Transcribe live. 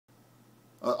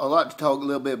I'd like to talk a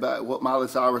little bit about what Miley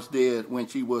Cyrus did when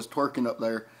she was twerking up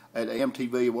there at the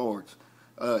MTV Awards.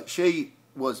 She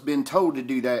was been told to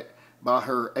do that by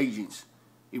her agents.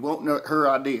 It wasn't her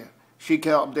idea. She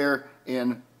came up there,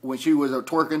 and when she was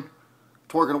twerking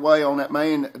away on that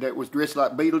man that was dressed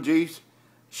like Beetlejuice,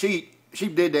 she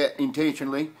did that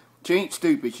intentionally. She ain't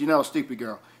stupid. She's not a stupid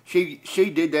girl. She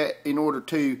did that in order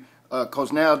to,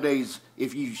 cause nowadays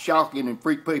if you shocking and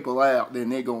freak people out, then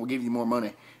they're gonna give you more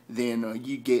money than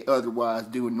you get otherwise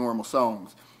doing normal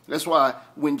songs. That's why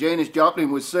when Janis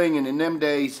Joplin was singing in them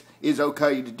days, it's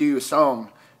okay to do a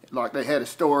song like they had a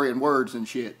story and words and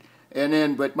shit. And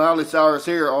then, but Miley Cyrus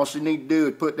here, all she need to do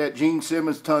is put that Gene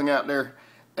Simmons tongue out there,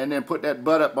 and then put that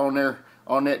butt up on there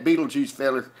on that Beetlejuice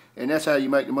feller, and that's how you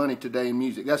make the money today in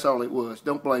music. That's all it was.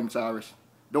 Don't blame Cyrus.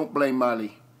 Don't blame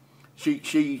Miley.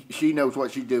 She knows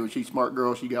what she's doing. She's a smart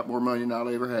girl. She got more money than I'll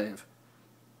ever have.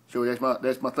 So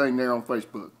that's my thing there on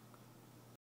Facebook.